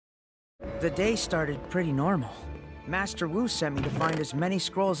The day started pretty normal. Master Wu sent me to find as many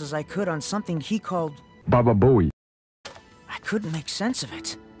scrolls as I could on something he called... Baba Booey. I couldn't make sense of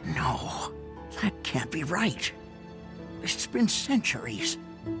it. No, that can't be right. It's been centuries.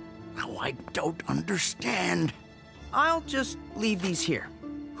 Now I don't understand. I'll just leave these here.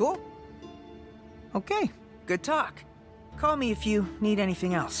 Cool? Okay, good talk. Call me if you need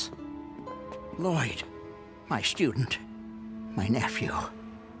anything else. Lloyd, my student, my nephew.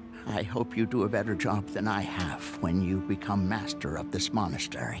 I hope you do a better job than I have when you become master of this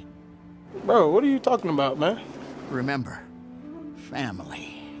monastery. Bro, what are you talking about, man? Remember,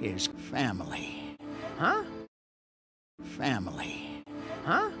 family is family. Huh? Family.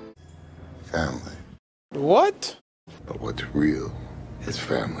 Huh? Family. What? But what's real is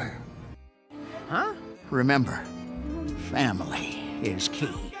family. Huh? Remember, family is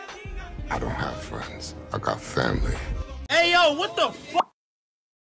key. I don't have friends. I got family. Hey, yo, what the fuck?